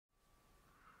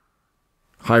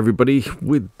Hi everybody,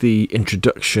 with the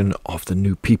introduction of the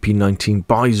new PP19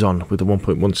 Bizon with the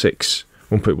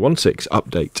 1.16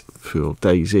 update for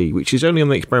DayZ, which is only on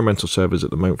the experimental servers at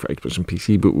the moment for Xbox and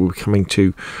PC, but we're coming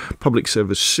to public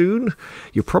servers soon.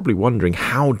 You're probably wondering,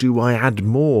 how do I add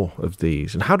more of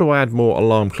these? And how do I add more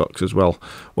alarm clocks as well?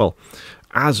 Well,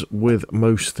 as with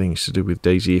most things to do with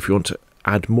DayZ, if you want to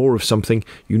add more of something,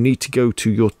 you need to go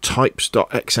to your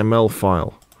types.xml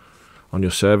file on your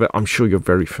server. I'm sure you're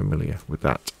very familiar with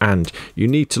that, and you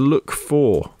need to look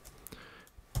for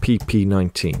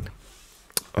PP19.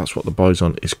 That's what the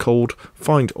Bizon is called.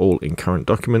 Find all in current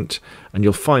document, and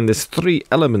you'll find there's three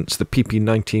elements: the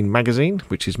PP19 magazine,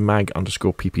 which is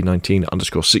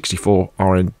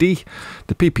mag_PP19_64RND,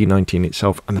 the PP19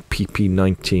 itself, and the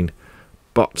PP19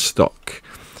 buttstock.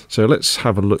 So let's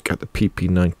have a look at the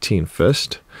PP19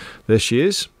 first. There she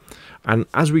is. And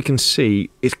as we can see,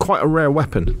 it's quite a rare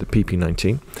weapon, the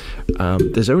PP19.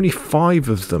 There's only 5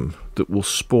 of them that will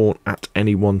spawn at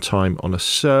any one time on a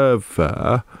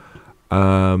server.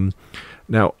 Now,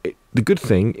 the good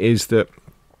thing is that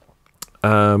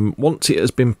once it has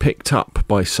been picked up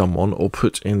by someone or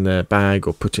put in their bag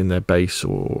or put in their base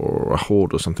or a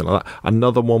horde or something like that,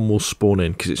 another one will spawn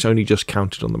in because it's only just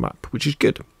counted on the map, which is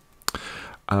good.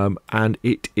 And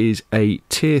it is a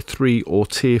tier 3 or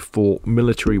tier 4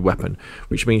 military weapon,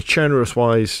 which means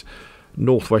generous-wise,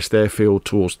 northwest airfield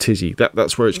towards Tizzy.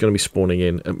 That's where it's going to be spawning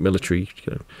in at military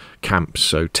camps,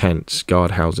 so tents,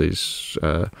 guardhouses,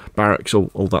 barracks,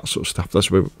 all that sort of stuff. That's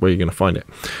where you're going to find it.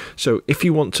 So if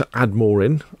you want to add more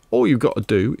in, all you've got to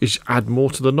do is add more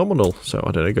to the nominal. So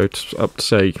I don't know, go up to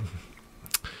say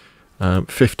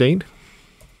 15.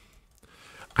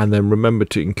 And then remember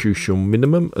to increase your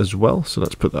minimum as well. So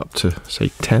let's put that up to,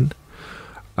 say, 10.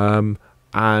 And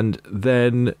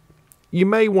then you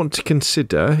may want to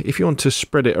consider, if you want to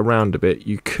spread it around a bit,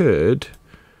 you could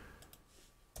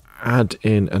add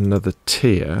in another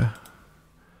tier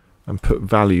and put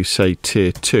value, say,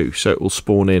 tier 2. So it will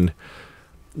spawn in,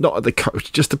 not at the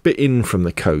coast, just a bit in from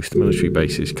the coast. The military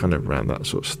bases kind of around that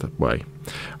sort of way.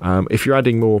 If you're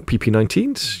adding more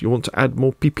PP19s, you want to add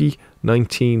more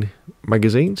PP19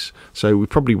 magazines. So we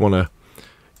probably want to,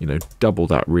 double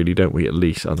that, really, don't we? At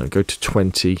least, I don't know, go to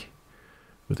 20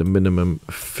 with a minimum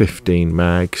of 15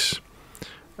 mags.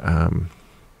 Let's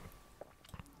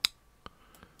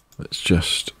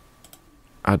just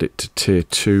add it to tier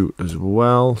 2 as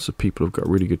well, so people have got a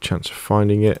really good chance of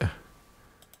finding it.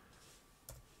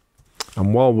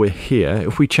 And while we're here,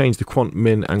 if we change the quant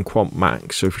min and quant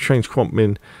max, so if we change quant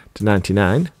min to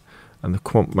 99 and the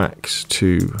quant max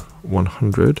to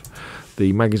 100,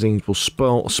 the magazines will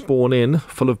spawn in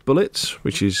full of bullets,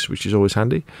 which is always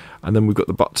handy. And then we've got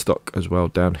the buttstock as well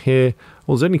down here.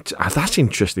 Well, there's only that's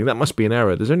interesting. That must be an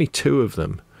error. There's only 2 of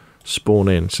them spawn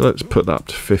in. So let's put that up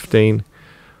to 15.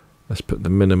 Let's put the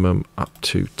minimum up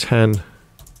to 10.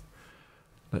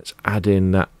 Let's add in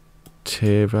that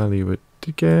tier value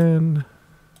again.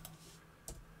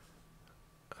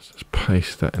 Let's just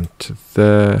paste that into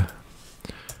there.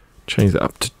 Change that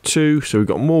up to 2. So we've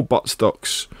got more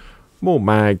buttstocks, more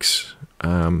mags,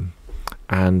 and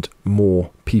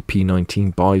more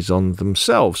PP19 Bizon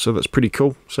themselves. So that's pretty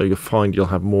cool. So you'll find you'll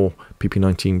have more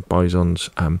PP19 Bizons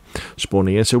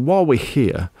spawning in. So while we're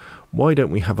here, why don't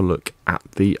we have a look at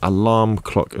the alarm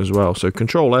clock as well? So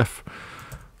Control F,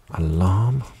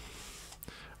 alarm.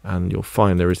 And you'll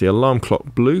find there is the alarm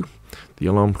clock blue, the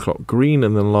alarm clock green,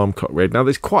 and the alarm clock red. Now,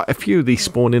 there's quite a few of these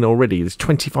spawn in already. There's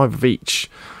 25 of each.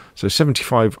 So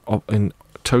 75 in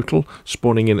total,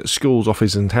 spawning in at schools,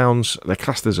 offices, and towns. They're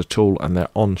classed as a tool, and they're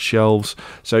on shelves.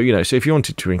 So, so if you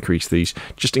wanted to increase these,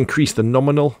 just increase the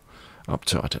nominal up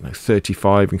to, I don't know,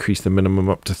 35, increase the minimum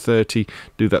up to 30.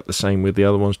 Do that the same with the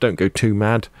other ones. Don't go too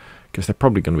mad, because they're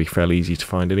probably going to be fairly easy to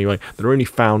find anyway. They're only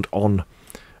found on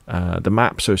the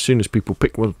map, so as soon as people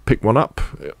pick one up,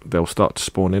 they'll start to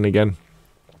spawn in again.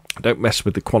 Don't mess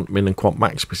with the quant min and quant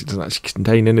max because it doesn't actually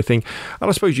contain anything. And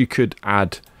I suppose you could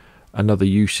add another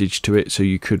usage to it, so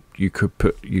you could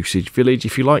put usage village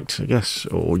if you liked, I guess,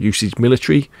 or usage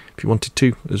military if you wanted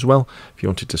to as well, if you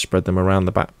wanted to spread them around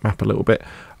the map a little bit.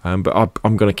 But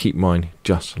I'm going to keep mine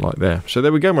just like there. So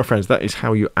there we go, my friends. That is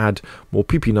how you add more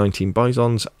PP19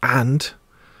 Bizons and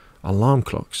alarm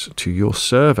clocks to your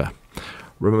server.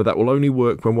 Remember, that will only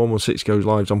work when 1.16 goes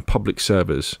live on public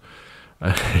servers.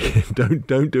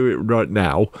 Don't do it right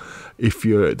now.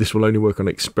 This will only work on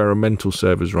experimental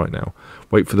servers right now.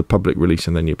 Wait for the public release,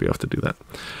 and then you'll be able to do that.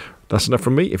 That's enough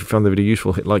from me. If you found the video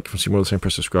useful, hit like. If you want to see more of the same,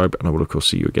 press subscribe, and I will of course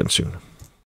see you again soon.